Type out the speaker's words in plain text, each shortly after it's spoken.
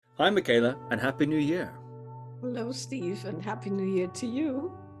Hi, Michaela, and Happy New Year. Hello, Steve, and Happy New Year to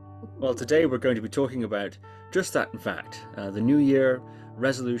you. Well, today we're going to be talking about just that, in fact, the New Year,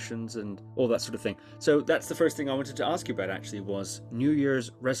 resolutions, and all that sort of thing. So that's the first thing I wanted to ask you about, actually, was New Year's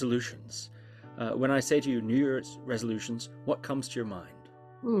resolutions. When I say to you New Year's resolutions, what comes to your mind?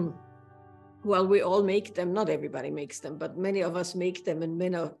 Hmm. Well, we all make them. Not everybody makes them, but many of us make them, and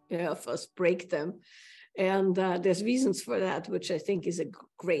many of us break them. And there's reasons for that, which I think is a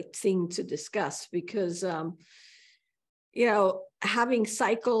great thing to discuss because having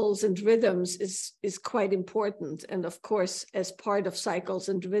cycles and rhythms is quite important. And of course, as part of cycles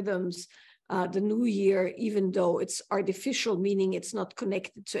and rhythms, the new year, even though it's artificial, meaning it's not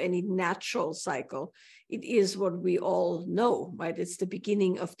connected to any natural cycle, it is what we all know, right? It's the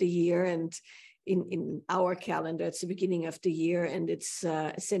beginning of the year, and in our calendar, it's the beginning of the year, and it's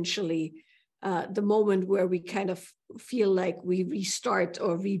essentially the moment where we kind of feel like we restart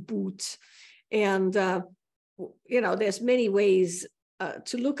or reboot. And there's many ways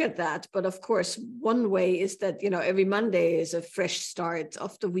to look at that. But of course, one way is that, every Monday is a fresh start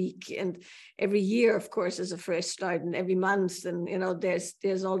of the week. And every year, of course, is a fresh start. And every month, and,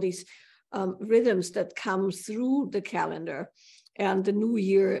 there's all these rhythms that come through the calendar. And the new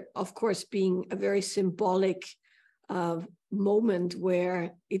year, of course, being a very symbolic moment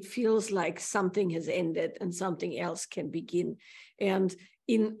where it feels like something has ended and something else can begin. And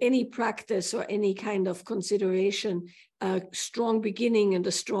in any practice or any kind of consideration, a strong beginning and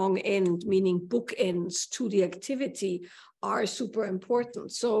a strong end, meaning bookends to the activity, are super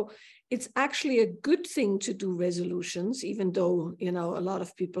important. So it's actually a good thing to do resolutions, even though, a lot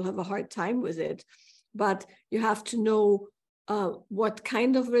of people have a hard time with it. But you have to know what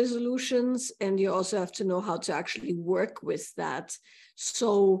kind of resolutions, and you also have to know how to actually work with that.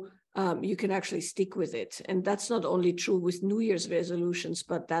 So you can actually stick with it. And that's not only true with New Year's resolutions,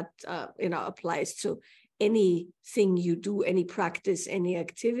 but that, applies to anything you do, any practice, any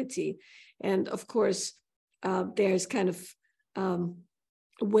activity. And of course, there's kind of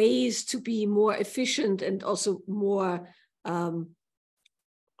ways to be more efficient and also more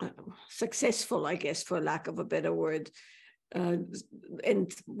successful, I guess, for lack of a better word,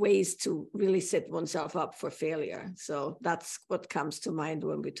 and ways to really set oneself up for failure. So that's what comes to mind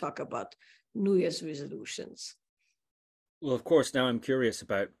when we talk about New Year's resolutions. Well, of course, now I'm curious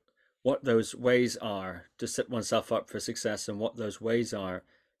about what those ways are to set oneself up for success and what those ways are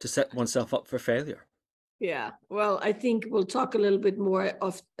to set oneself up for failure. Yeah, well, I think we'll talk a little bit more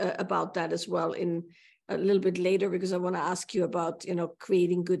about that as well in a little bit later, because I want to ask you about,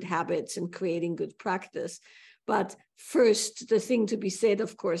 creating good habits and creating good practice. But first, the thing to be said,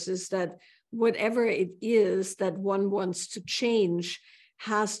 of course, is that whatever it is that one wants to change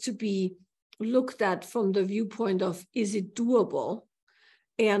has to be looked at from the viewpoint of, is it doable?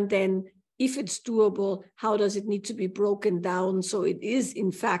 And then if it's doable, how does it need to be broken down so it is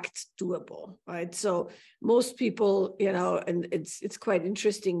in fact doable, right? So most people, and it's quite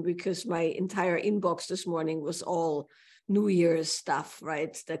interesting because my entire inbox this morning was all New Year's stuff,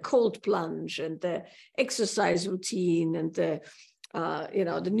 right? The cold plunge and the exercise routine and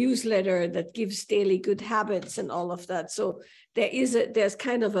the newsletter that gives daily good habits and all of that. So there's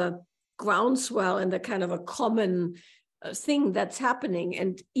kind of a groundswell and a kind of a common thing that's happening.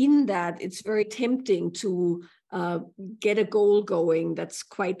 And in that, it's very tempting to get a goal going that's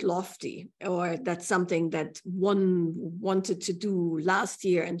quite lofty, or that's something that one wanted to do last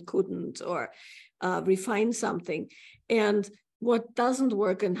year and couldn't, or refine something. And what doesn't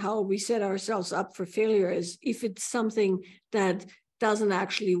work and how we set ourselves up for failure is if it's something that doesn't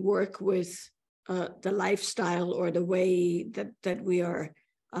actually work with the lifestyle or the way that we are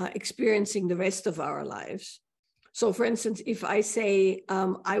experiencing the rest of our lives. So for instance, if I say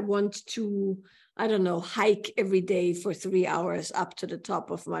I want to, I don't know, hike every day for 3 hours up to the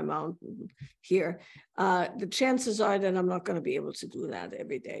top of my mountain here, the chances are that I'm not going to be able to do that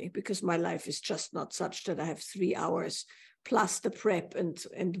every day, because my life is just not such that I have 3 hours plus the prep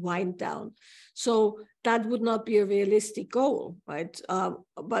and wind down. So that would not be a realistic goal, right?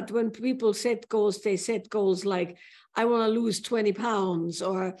 But when people set goals, they set goals like, I want to lose 20 pounds,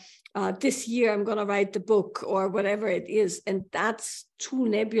 or this year I'm going to write the book, or whatever it is. And that's too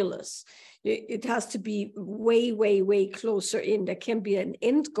nebulous. It has to be way, way, way closer in. There can be an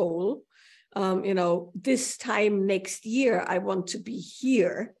end goal. This time next year, I want to be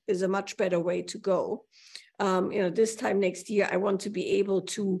here is a much better way to go. This time next year, I want to be able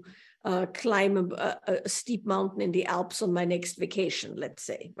to climb a steep mountain in the Alps on my next vacation, let's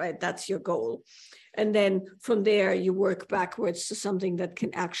say, right? That's your goal. And then from there, you work backwards to something that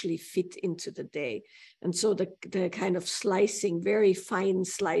can actually fit into the day. And so the kind of slicing, very fine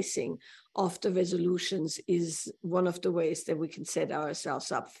slicing of the resolutions is one of the ways that we can set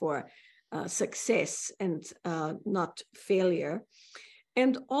ourselves up for success and not failure.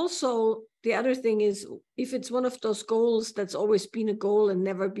 And also, the other thing is, if it's one of those goals that's always been a goal and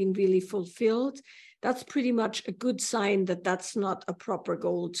never been really fulfilled, that's pretty much a good sign that that's not a proper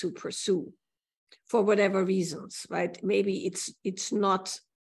goal to pursue for whatever reasons, right? Maybe it's not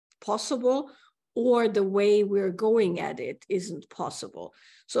possible, or the way we're going at it isn't possible.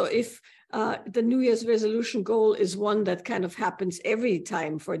 So if the New Year's resolution goal is one that kind of happens every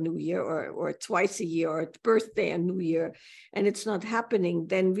time for New Year, or twice a year, or birthday and New Year, and it's not happening,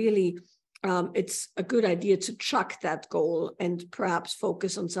 then really it's a good idea to chuck that goal and perhaps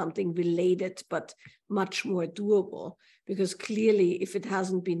focus on something related but much more doable. Because clearly, if it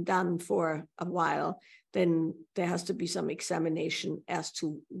hasn't been done for a while, then there has to be some examination as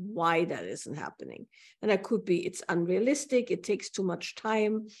to why that isn't happening. And that could be it's unrealistic, it takes too much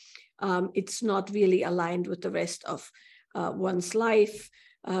time, it's not really aligned with the rest of one's life,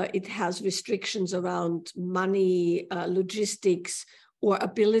 it has restrictions around money, logistics, or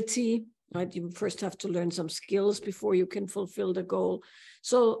ability, right? You first have to learn some skills before you can fulfill the goal.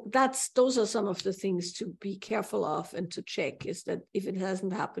 So those are some of the things to be careful of and to check, is that if it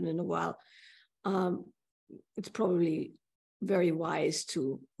hasn't happened in a while, it's probably very wise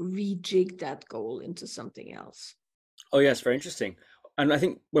to rejig that goal into something else. Oh, yes, very interesting. And I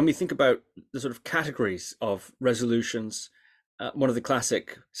think when we think about the sort of categories of resolutions, one of the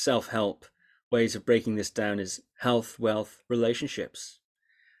classic self-help ways of breaking this down is health, wealth, relationships.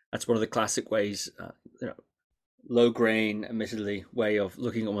 That's one of the classic ways, low grain, admittedly, way of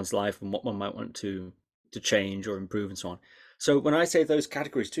looking at one's life and what one might want to change or improve and so on. So when I say those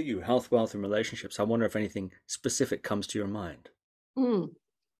categories to you, health, wealth, and relationships, I wonder if anything specific comes to your mind.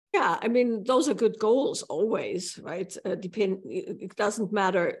 Yeah, I mean, those are good goals always, right? It doesn't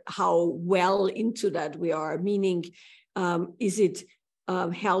matter how well into that we are, meaning, is it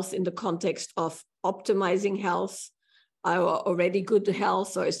health in the context of optimizing health, already good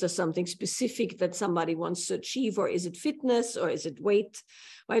health, or is there something specific that somebody wants to achieve, or is it fitness, or is it weight,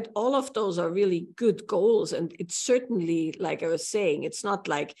 right? All of those are really good goals. And it's certainly, like I was saying, it's not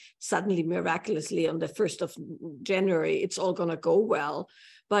like suddenly miraculously on the 1st of January, it's all going to go well.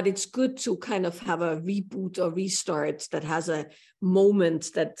 But it's good to kind of have a reboot or restart that has a moment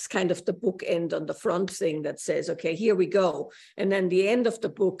that's kind of the bookend on the front thing that says, okay, here we go. And then the end of the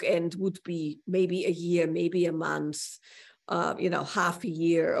bookend would be maybe a year, maybe a month, half a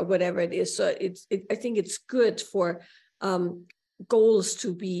year, or whatever it is. So I think it's good for goals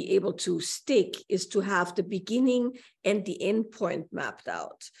to be able to stick, is to have the beginning and the end point mapped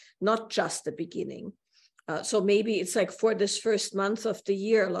out, not just the beginning. So maybe it's like, for this first month of the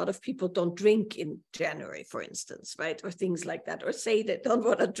year, a lot of people don't drink in January, for instance, right? Or things like that, or say they don't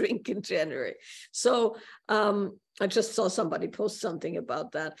want to drink in January. So I just saw somebody post something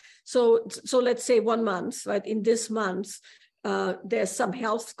about that. So let's say 1 month, right? In this month, there's some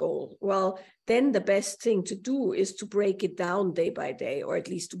health goal. Well, then the best thing to do is to break it down day by day, or at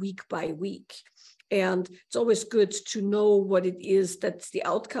least week by week. And it's always good to know what it is that's the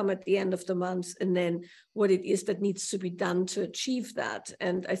outcome at the end of the month, and then what it is that needs to be done to achieve that.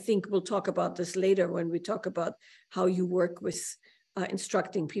 And I think we'll talk about this later when we talk about how you work with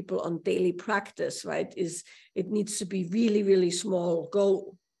instructing people on daily practice, right? It needs to be really, really small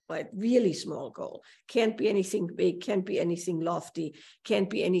goal, right? Really small goal. Can't be anything big, can't be anything lofty, can't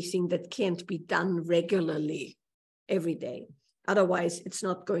be anything that can't be done regularly every day. Otherwise, it's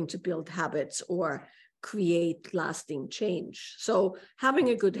not going to build habits or create lasting change. So having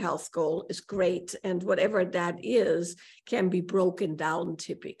a good health goal is great. And whatever that is can be broken down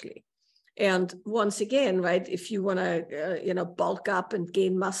typically. And once again, right, if you want to, bulk up and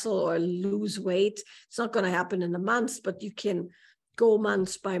gain muscle or lose weight, it's not going to happen in a month, but you can go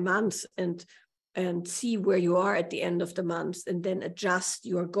month by month and see where you are at the end of the month, and then adjust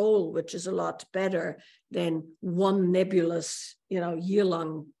your goal, which is a lot better than one nebulous,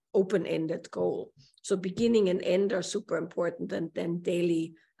 year-long open-ended goal. So beginning and end are super important, and then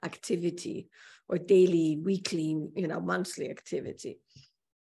daily activity, or daily, weekly, monthly activity.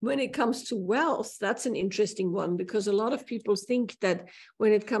 When it comes to wealth, that's an interesting one, because a lot of people think that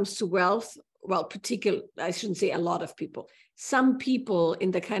when it comes to wealth, well, I shouldn't say a lot of people, some people in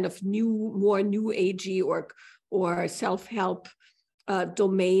the kind of more new agey or self-help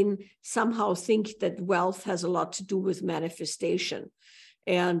domain somehow think that wealth has a lot to do with manifestation.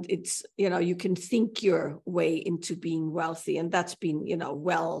 And it's, you can think your way into being wealthy. And that's been,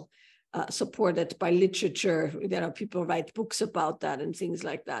 well supported by literature. People write books about that and things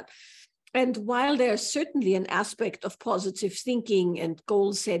like that. And while there's certainly an aspect of positive thinking and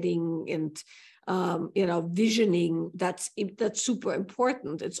goal setting and visioning, that's super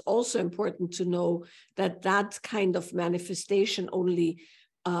important. It's also important to know that kind of manifestation only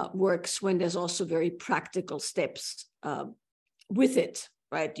works when there's also very practical steps with it,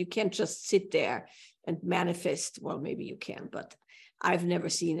 right? You can't just sit there and manifest. Well, maybe you can, but I've never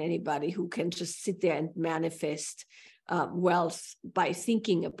seen anybody who can just sit there and manifest wealth by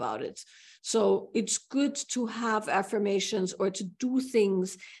thinking about it. So it's good to have affirmations or to do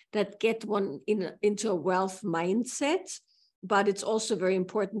things that get one into a wealth mindset, but it's also very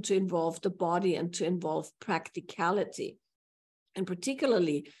important to involve the body and to involve practicality. And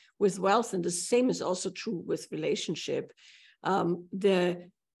particularly with wealth, and the same is also true with relationship,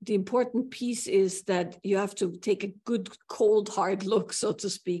 the important piece is that you have to take a good, cold, hard look, so to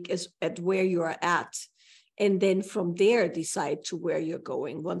speak, at where you are at. And then from there, decide to where you're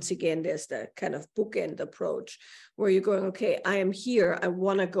going. Once again, there's the kind of bookend approach where you're going, okay, I am here. I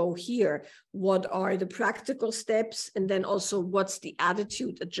want to go here. What are the practical steps? And then also what's the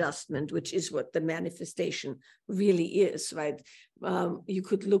attitude adjustment, which is what the manifestation really is, right? You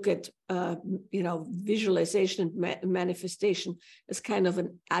could look at, visualization and manifestation as kind of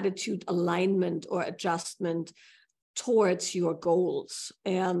an attitude alignment or adjustment towards your goals.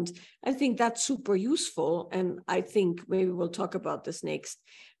 And I think that's super useful. And I think maybe we'll talk about this next,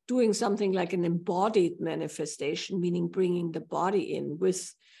 doing something like an embodied manifestation, meaning bringing the body in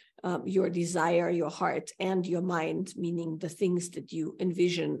with your desire, your heart, and your mind, meaning the things that you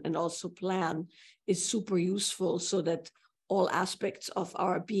envision and also plan, is super useful so that all aspects of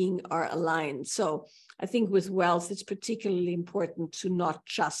our being are aligned. So I think with wealth, it's particularly important to not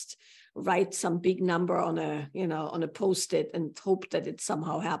just write some big number on a Post-it and hope that it's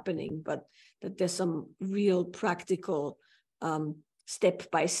somehow happening, but that there's some real practical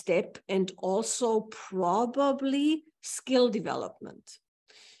step by step, and also probably skill development.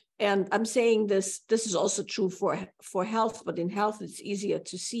 And I'm saying this is also true for health, but in health, it's easier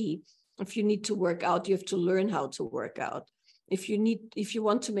to see. If you need to work out, you have to learn how to work out. If you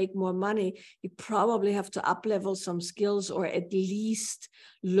want to make more money, you probably have to up-level some skills, or at least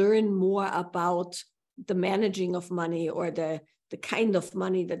learn more about the managing of money or the kind of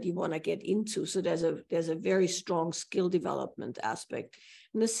money that you want to get into. So there's a very strong skill development aspect.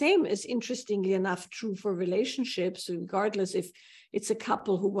 And the same is, interestingly enough, true for relationships, regardless if it's a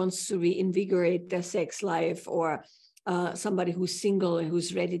couple who wants to reinvigorate their sex life, or somebody who's single and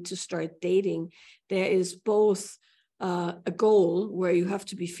who's ready to start dating. There is both a goal where you have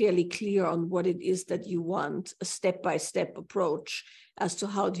to be fairly clear on what it is that you want, a step-by-step approach as to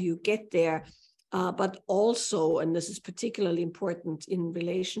how do you get there, but also, and this is particularly important in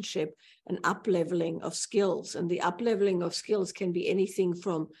relationship, an up-leveling of skills. And the up-leveling of skills can be anything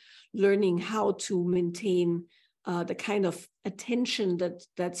from learning how to maintain the kind of attention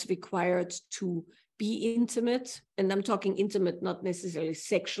that's required to be intimate. And I'm talking intimate, not necessarily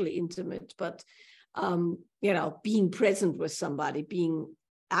sexually intimate, but being present with somebody, being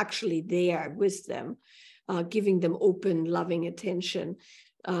actually there with them, giving them open, loving attention.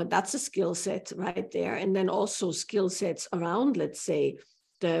 That's a skill set right there. And then also skill sets around, let's say,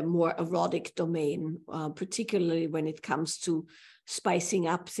 the more erotic domain, particularly when it comes to spicing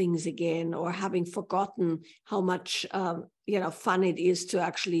up things again, or having forgotten how much, fun it is to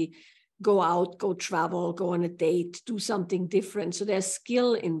actually go out, go travel, go on a date, do something different. So there's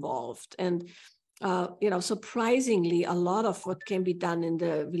skill involved. And surprisingly, a lot of what can be done in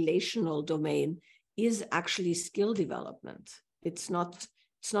the relational domain is actually skill development. It's not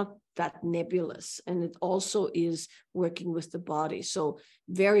that nebulous. And it also is working with the body. So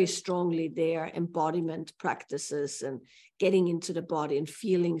very strongly there, embodiment practices and getting into the body and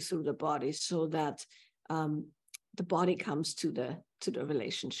feeling through the body, so that the body comes to the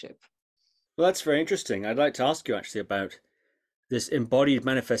relationship. Well, that's very interesting. I'd like to ask you actually about this embodied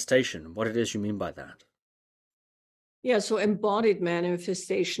manifestation, what it is you mean by that. Yeah, so embodied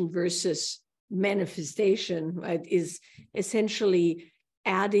manifestation versus manifestation, right, is essentially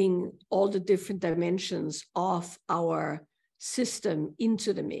adding all the different dimensions of our system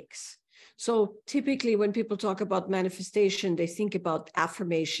into the mix. So typically when people talk about manifestation, they think about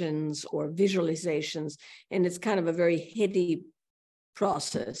affirmations or visualizations, and it's kind of a very heady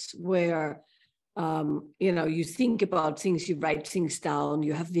process where you think about things, you write things down,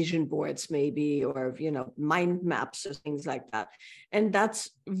 you have vision boards maybe, or, mind maps or things like that. And that's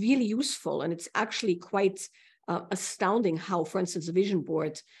really useful. And it's actually quite astounding how, for instance, a vision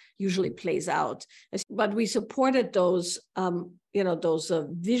board usually plays out. But we supported those, those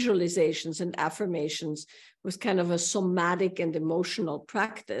visualizations and affirmations with kind of a somatic and emotional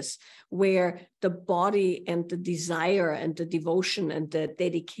practice where the body and the desire and the devotion and the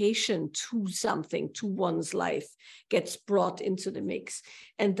dedication to something, to one's life, gets brought into the mix.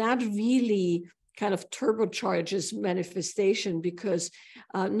 And that really kind of turbocharges manifestation, because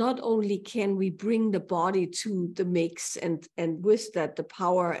not only can we bring the body to the mix and with that the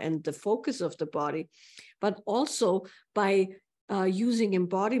power and the focus of the body, but also by using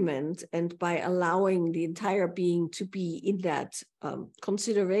embodiment and by allowing the entire being to be in that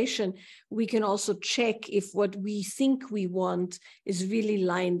consideration, we can also check if what we think we want is really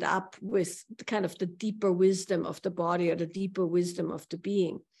lined up with the kind of the deeper wisdom of the body or the deeper wisdom of the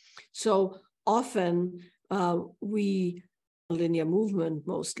being. So often we linear movement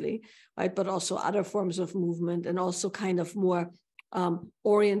mostly, right, but also other forms of movement, and also kind of more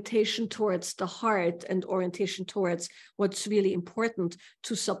orientation towards the heart and orientation towards what's really important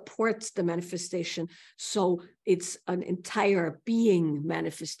to support the manifestation. So it's an entire being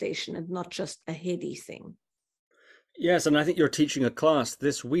manifestation and not just a heady thing. Yes, and I think you're teaching a class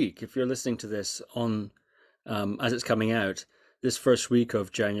this week. If you're listening to this on as it's coming out, this first week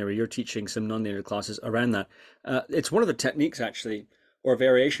of January, you're teaching some nonlinear classes around that. It's one of the techniques, actually, or a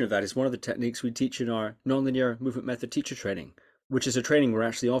variation of that, is one of the techniques we teach in our nonlinear movement method teacher training, which is a training we're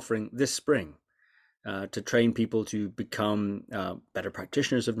actually offering this spring to train people to become better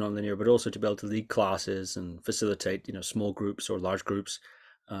practitioners of nonlinear, but also to be able to lead classes and facilitate, small groups or large groups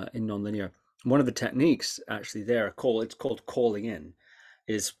in nonlinear. One of the techniques actually there, it's called calling in,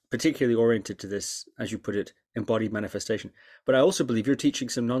 is particularly oriented to this, as you put it, embodied manifestation. But I also believe you're teaching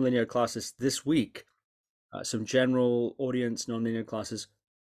some nonlinear classes this week, some general audience nonlinear classes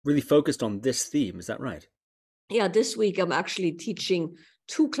really focused on this theme. Is that right? Yeah, this week I'm actually teaching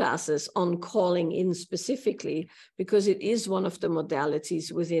 2 classes on calling in specifically, because it is one of the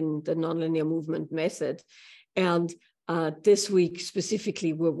modalities within the nonlinear movement method. And this week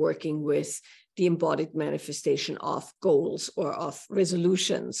specifically, we're working with the embodied manifestation of goals or of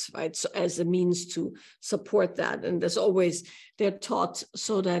resolutions, right? So as a means to support that. And as always, they're taught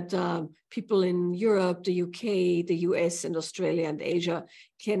so that people in Europe, the UK, the US, and Australia and Asia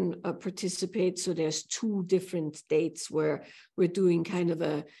can participate. So there's 2 different dates where we're doing kind of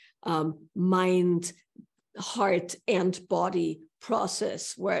a mind, heart, and body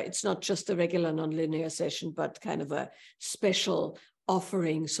process, where it's not just a regular nonlinear session, but kind of a special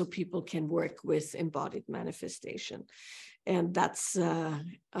offering so people can work with embodied manifestation. And that's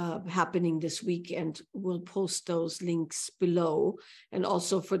happening this week, and we'll post those links below. And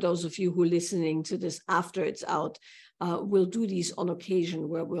also for those of you who are listening to this after it's out, we'll do these on occasion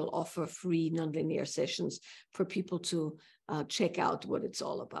where we'll offer free nonlinear sessions for people to check out what it's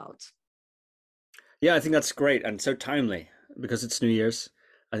all about. Yeah, I think that's great and so timely because it's New Year's.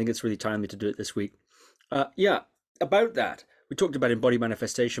 I think it's really timely to do it this week. Yeah, about that, we talked about embodied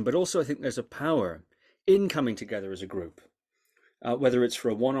manifestation, but also I think there's a power in coming together as a group, whether it's for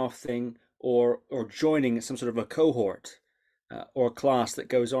a one-off thing or joining some sort of a cohort or a class that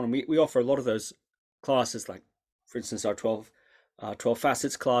goes on. And we offer a lot of those classes, like, for instance, our 12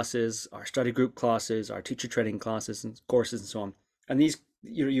 facets classes, our study group classes, our teacher training classes and courses and so on. And these,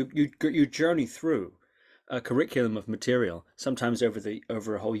 you journey through a curriculum of material, sometimes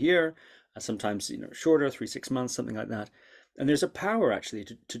over a whole year, sometimes shorter, 3-6 months, something like that. And there's a power actually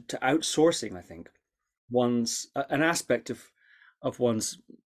to outsourcing, I think, an aspect of one's,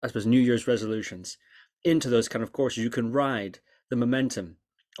 I suppose, New Year's resolutions into those kind of courses. You can ride the momentum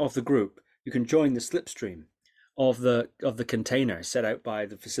of the group. You can join the slipstream of the container set out by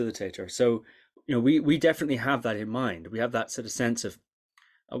the facilitator. So, we definitely have that in mind. We have that sort of sense of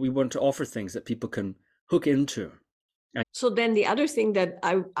we want to offer things that people can hook into. So then the other thing that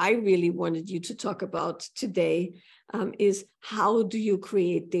I really wanted you to talk about today is how do you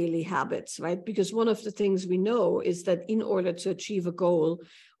create daily habits, right? Because one of the things we know is that in order to achieve a goal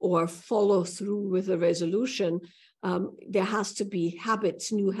or follow through with a resolution, there has to be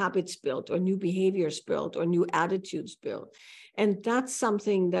new habits built, or new behaviors built, or new attitudes built. And that's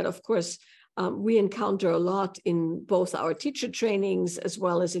something that, of course, we encounter a lot in both our teacher trainings as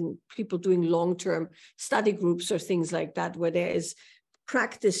well as in people doing long-term study groups or things like that, where there is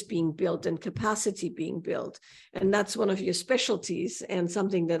practice being built and capacity being built. And that's one of your specialties and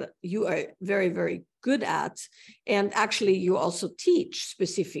something that you are very, very good at. And actually, you also teach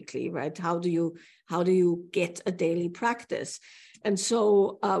specifically, right? How do you get a daily practice? And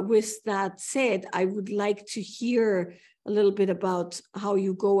so with that said, I would like to hear a little bit about how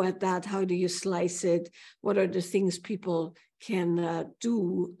you go at that. How do you slice it? What are the things people can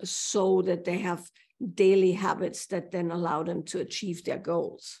do so that they have daily habits that then allow them to achieve their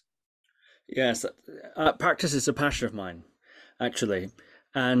goals? Yes, practice is a passion of mine, actually.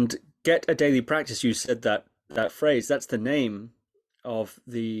 And get a daily practice. You said that phrase. That's the name of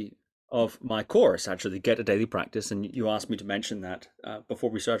the of my course. Actually, get a daily practice. And you asked me to mention that before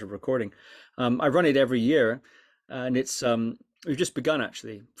we started recording. I run it every year, and it's we've just begun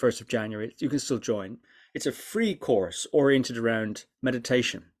actually, 1st of January. You can still join. It's a free course oriented around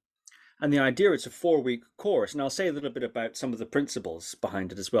meditation. And the idea, it's a 4-week course. And I'll say a little bit about some of the principles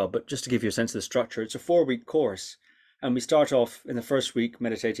behind it as well. But just to give you a sense of the structure, it's a 4-week course. And we start off in the first week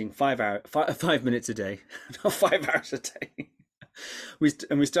meditating 5 minutes a day, not 5 hours a day.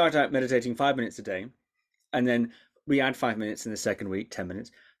 we start out meditating 5 minutes a day. And then we add 5 minutes in the second week, 10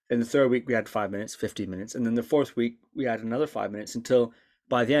 minutes. In the third week, we add 5 minutes, 15 minutes. And then the fourth week, we add another 5 minutes until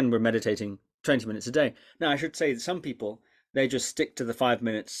by the end, we're meditating 20 minutes a day. Now, I should say that some people, they just stick to the 5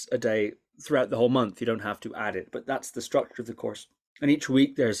 minutes a day throughout the whole month. You don't have to add it, but that's the structure of the course. And each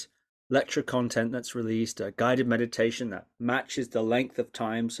week there's lecture content that's released, a guided meditation that matches the length of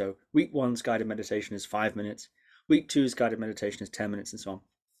time. So week 1's guided meditation is 5 minutes. Week 2's guided meditation is 10 minutes, and so on.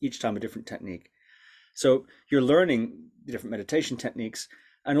 Each time a different technique. So you're learning the different meditation techniques,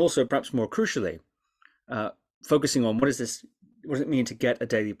 and also perhaps more crucially, focusing on what does it mean to get a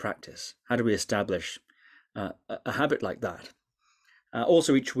daily practice? How do we establish a habit like that?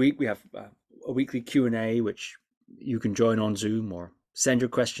 Also, each week we have a weekly Q&A, which you can join on Zoom or send your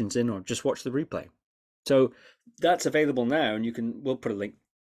questions in or just watch the replay. So that's available now, and we'll put a link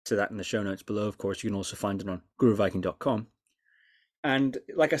to that in the show notes below. Of course, you can also find it on guruviking.com. And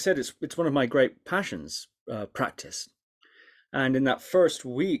like I said, it's one of my great passions, practice. And in that first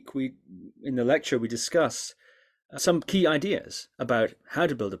week, in the lecture, we discuss some key ideas about how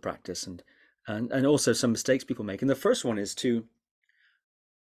to build a practice and also some mistakes people make. And the first one is to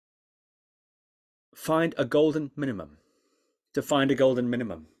find a golden minimum.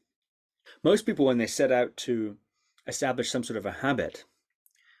 Most people, when they set out to establish some sort of a habit,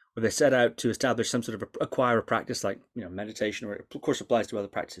 or they set out to establish some sort of acquire a practice like meditation, or it of course applies to other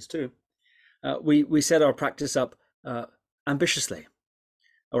practices too, we set our practice up ambitiously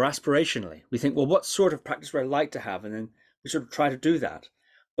or aspirationally. We think, well, what sort of practice would I like to have? And then we sort of try to do that.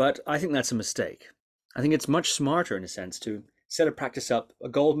 But I think that's a mistake. I think it's much smarter, in a sense, to set a practice up, a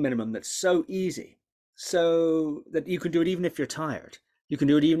goal minimum that's so easy, so that you can do it even if you're tired. You can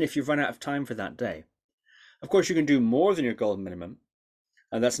do it even if you've run out of time for that day. Of course, you can do more than your goal minimum.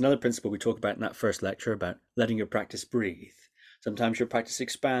 And that's another principle we talk about in that first lecture, about letting your practice breathe. Sometimes your practice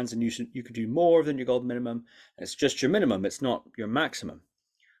expands and you can do more than your goal minimum. And it's just your minimum, it's not your maximum.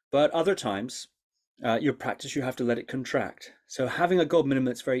 But other times, your practice, you have to let it contract. So having a goal minimum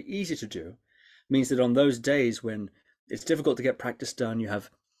that's very easy to do means that on those days when it's difficult to get practice done, you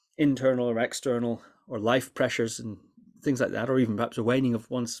have internal or external or life pressures and things like that, or even perhaps a waning of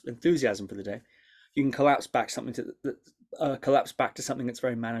one's enthusiasm for the day, you can collapse back to something that's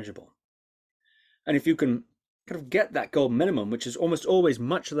very manageable. And if you can kind of get that goal minimum, which is almost always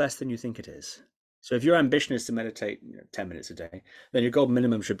much less than you think it is. So if your ambition is to meditate 10 minutes a day, then your goal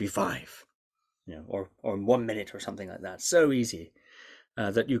minimum should be 5, or 1 minute or something like that. So easy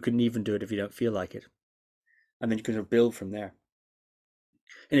that you can even do it if you don't feel like it. And then you can build from there.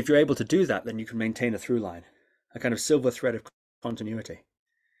 And if you're able to do that, then you can maintain a through line, a kind of silver thread of continuity.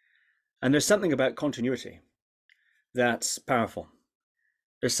 And there's something about continuity that's powerful.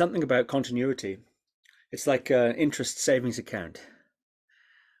 There's something about continuity. It's like an interest savings account.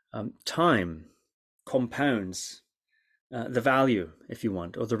 Time compounds the value, if you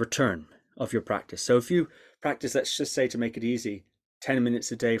want, or the return of your practice. So if you practice, let's just say, to make it easy, 10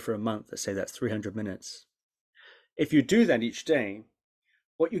 minutes a day for a month, let's say that's 300 minutes. If you do that each day,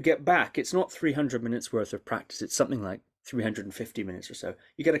 what you get back, it's not 300 minutes worth of practice. It's something like 350 minutes or so.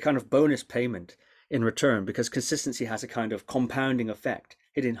 You get a kind of bonus payment in return, because consistency has a kind of compounding effect.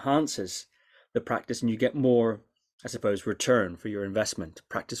 It enhances the practice and you get more, I suppose, return for your investment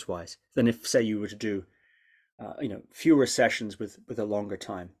practice-wise than if, say, you were to do fewer sessions with a longer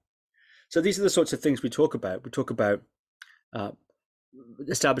time. So these are the sorts of things we talk about. We talk about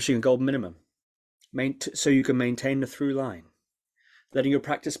establishing a goal minimum so you can maintain the through line, letting your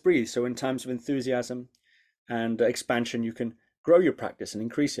practice breathe. So in times of enthusiasm and expansion, you can grow your practice and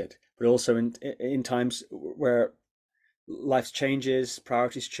increase it. But also in times where life's changes,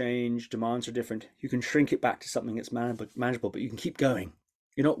 priorities change, demands are different, you can shrink it back to something that's manageable, but you can keep going.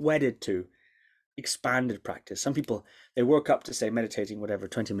 You're not wedded to expanded practice. Some people, they work up to, say, meditating,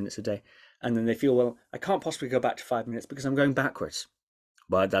 20 minutes a day, And then they feel, well, I can't possibly go back to 5 minutes because I'm going backwards.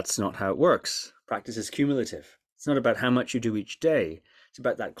 But that's not how it works. Practice is cumulative. It's not about how much you do each day. It's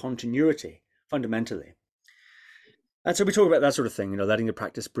about that continuity, fundamentally. And so we talk about that sort of thing, letting the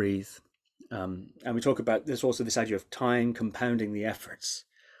practice breathe. And we talk about there's also this idea of time compounding the efforts,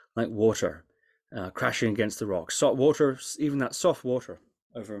 like water crashing against the rocks. Salt water, even that soft water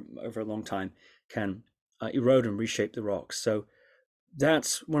over a long time can erode and reshape the rocks. So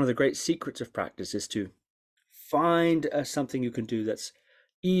that's one of the great secrets of practice, is to find something you can do that's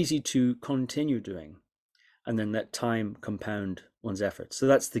easy to continue doing, and then let time compound one's efforts. So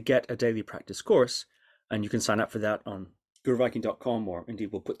that's the Get a Daily Practice course, and you can sign up for that on guruviking.com, or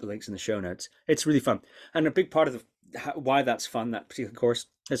indeed we'll put the links in the show notes. It's really fun, and a big part of why that's fun, that particular course,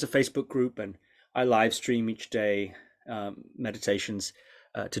 there's a Facebook group, and I live stream each day meditations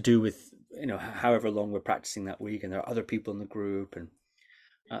to do with however long we're practicing that week, and there are other people in the group, and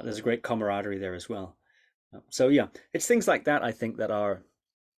there's a great camaraderie there as well. So yeah, it's things like that, I think, that are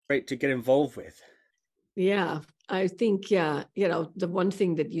great to get involved with. Yeah, I think, the one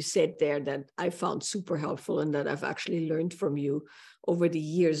thing that you said there that I found super helpful and that I've actually learned from you over the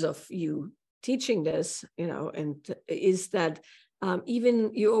years of you teaching this, and is that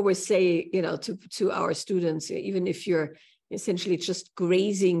even you always say, to our students, even if you're essentially just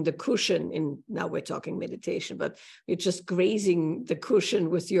grazing the cushion now we're talking meditation, but you're just grazing the cushion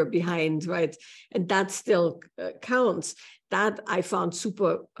with your behind, right? And that still counts. That I found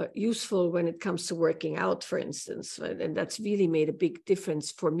super useful when it comes to working out, for instance, right? And that's really made a big difference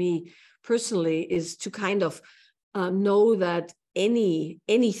for me personally, is to kind of know that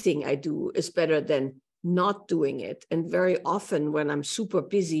anything I do is better than not doing it. And very often when I'm super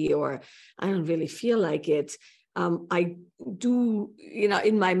busy or I don't really feel like it, I do,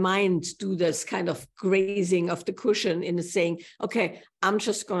 in my mind, do this kind of grazing of the cushion in the saying, okay, I'm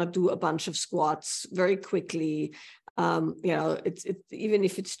just going to do a bunch of squats very quickly. It's even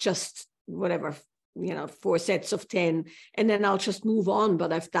if it's just whatever, 4 sets of 10, and then I'll just move on,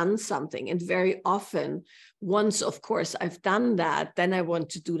 but I've done something. And very often, once, of course, I've done that, then I want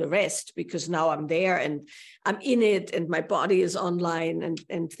to do the rest, because now I'm there and I'm in it and my body is online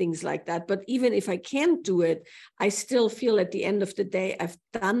and things like that. But even if I can't do it, I still feel at the end of the day, I've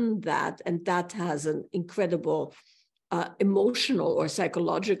done that. And that has an incredible emotional or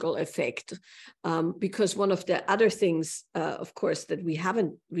psychological effect, because one of the other things, of course, that we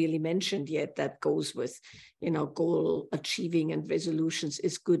haven't really mentioned yet that goes with, goal achieving and resolutions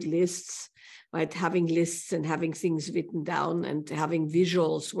is good lists, right? Having lists and having things written down and having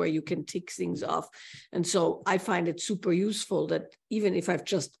visuals where you can tick things off. And so I find it super useful that even if I've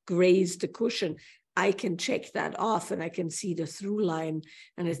just grazed the cushion, I can check that off and I can see the through line.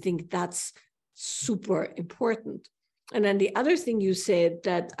 And I think that's super important. And then the other thing you said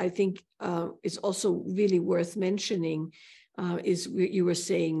that I think is also really worth mentioning is you were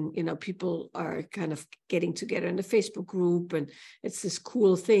saying, people are kind of getting together in the Facebook group, and it's this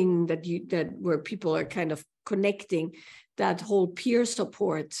cool thing that where people are kind of connecting, that whole peer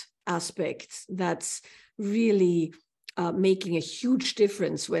support aspect. That's really making a huge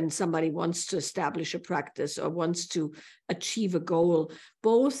difference when somebody wants to establish a practice or wants to achieve a goal,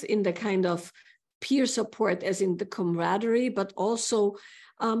 both in the kind of peer support as in the camaraderie, but also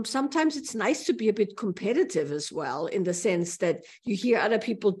sometimes it's nice to be a bit competitive as well, in the sense that you hear other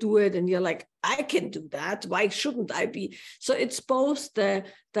people do it and you're like, I can do that. Why shouldn't I be? So it's both the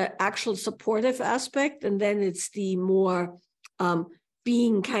actual supportive aspect, and then it's the more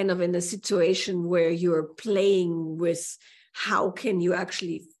being kind of in a situation where you're playing with how can you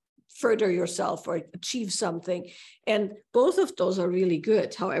actually further yourself or achieve something. And both of those are really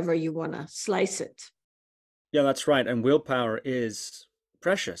good, however you want to slice it. Yeah, that's right. And willpower is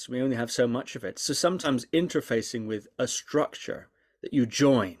precious. We only have so much of it. So sometimes interfacing with a structure that you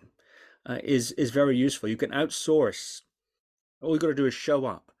join is very useful. You can outsource. All you got to do is show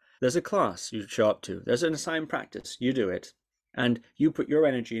up. There's a class you show up to. There's an assigned practice. You do it. And you put your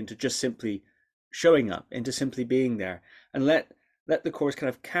energy into just simply showing up, into simply being there, and let the course kind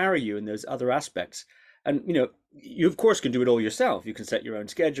of carry you in those other aspects. And you of course can do it all yourself. You can set your own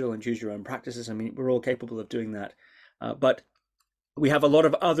schedule and choose your own practices. I mean, we're all capable of doing that, but we have a lot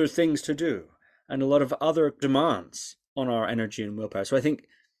of other things to do and a lot of other demands on our energy and willpower. So I think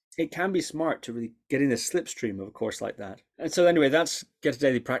it can be smart to really get in a slipstream of a course like that. And so anyway, that's Get a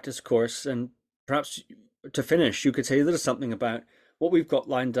Daily Practice course. And perhaps to finish, you could say a little something about what we've got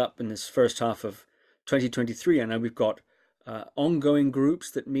lined up in this first half of 2023. I know we've got ongoing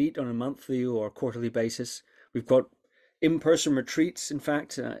groups that meet on a monthly or quarterly basis. We've got in-person retreats, in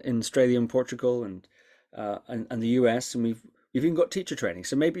fact, in Australia and Portugal and the US, and You've even got teacher training.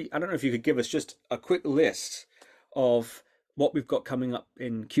 So maybe, I don't know if you could give us just a quick list of what we've got coming up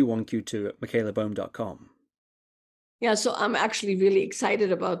in Q1, Q2 at michaelaboehm.com. Yeah, so I'm actually really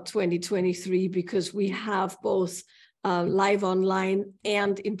excited about 2023 because we have both live online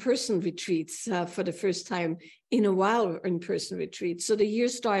and in-person retreats for the first time in a while, in-person retreats. So the year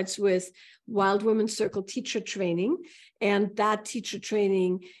starts with Wild Women's Circle teacher training, and that teacher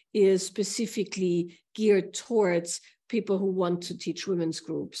training is specifically geared towards people who want to teach women's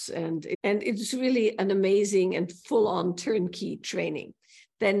groups. And it's really an amazing and full-on turnkey training.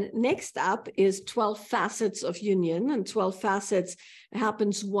 Then next up is 12 Facets of Union, and 12 Facets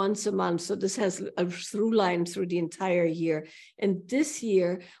happens once a month. So this has a through line through the entire year. And this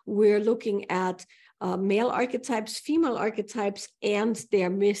year, we're looking at male archetypes, female archetypes, and their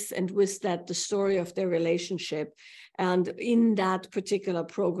myths, and with that, the story of their relationship. And in that particular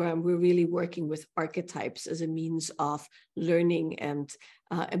program, we're really working with archetypes as a means of learning and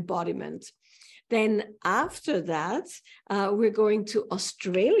embodiment. Then after that, we're going to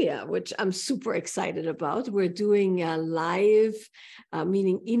Australia, which I'm super excited about. We're doing live,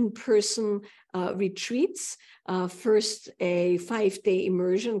 meaning in-person retreats. First, a 5-day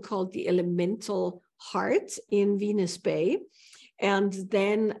immersion called the Elemental Heart in Venus Bay. And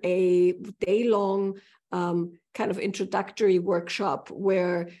then a day-long kind of introductory workshop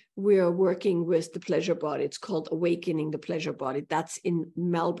where we're working with the pleasure body. It's called Awakening the Pleasure Body. That's in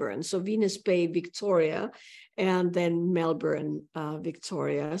Melbourne. So Venus Bay, Victoria, and then Melbourne,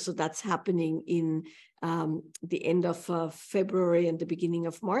 Victoria. So that's happening in the end of February and the beginning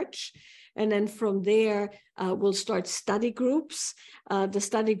of March. And then from there, we'll start study groups. The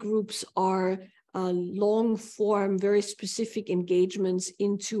study groups are long form, very specific engagements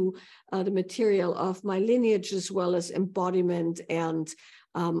into the material of my lineage, as well as embodiment and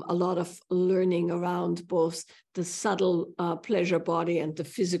a lot of learning around both the subtle pleasure body and the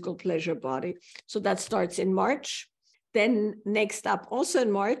physical pleasure body. So that starts in March. Then next up, also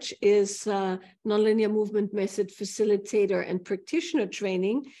in March, is nonlinear movement method facilitator and practitioner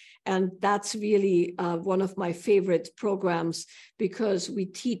training. And that's really one of my favorite programs, because we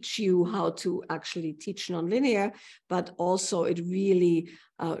teach you how to actually teach nonlinear, but also it really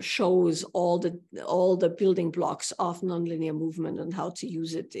shows all the building blocks of nonlinear movement and how to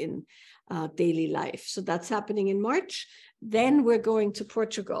use it in daily life. So that's happening in March. Then we're going to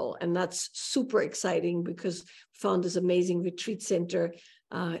Portugal, and that's super exciting because we found this amazing retreat center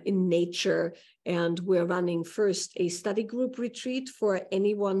in nature, and we're running first a study group retreat for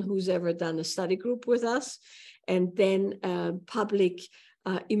anyone who's ever done a study group with us, and then public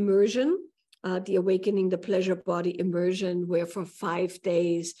immersion, the Awakening the Pleasure Body immersion, where for 5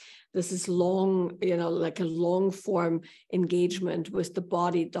 days, this is long, like a long form engagement with the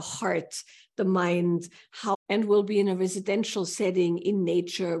body, the heart, the mind, and we'll be in a residential setting in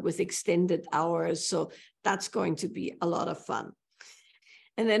nature with extended hours. So that's going to be a lot of fun.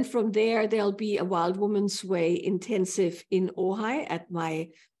 And then from there, there'll be a Wild Woman's Way intensive in Ojai at my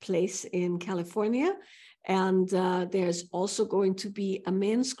place in California. And there's also going to be a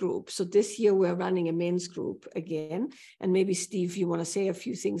men's group. So this year we're running a men's group again. And maybe, Steve, you want to say a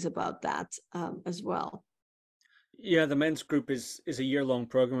few things about that as well. Yeah, the men's group is a year-long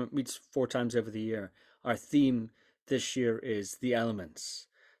program. It meets 4 times over the year. Our theme this year is the elements.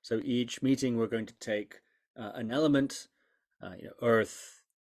 So each meeting we're going to take an element, earth,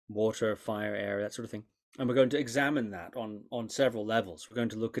 water, fire, air, that sort of thing. And we're going to examine that on several levels. We're going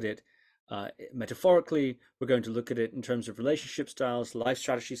to look at it metaphorically. We're going to look at it in terms of relationship styles, life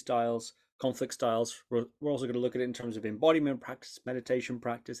strategy styles, conflict styles. We're also going to look at it in terms of embodiment practice, meditation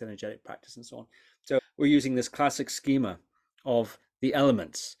practice, energetic practice, and so on. So we're using this classic schema of the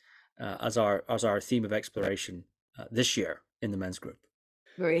elements as our theme of exploration this year in the men's group.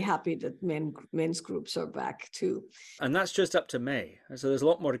 Very happy that men's groups are back too. And that's just up to May. So there's a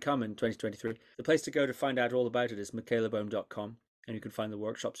lot more to come in 2023. The place to go to find out all about it is michaelaboehm.com, and you can find the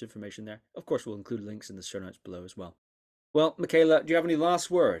workshops information there. Of course, we'll include links in the show notes below as well. Well, Michaela, do you have any last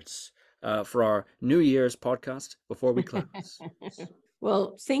words for our New Year's podcast before we close?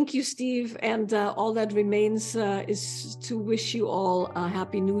 Well, thank you, Steve. And all that remains is to wish you all a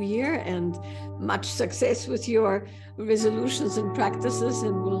happy new year and much success with your resolutions and practices.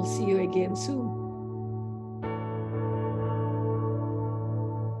 And we'll see you again soon.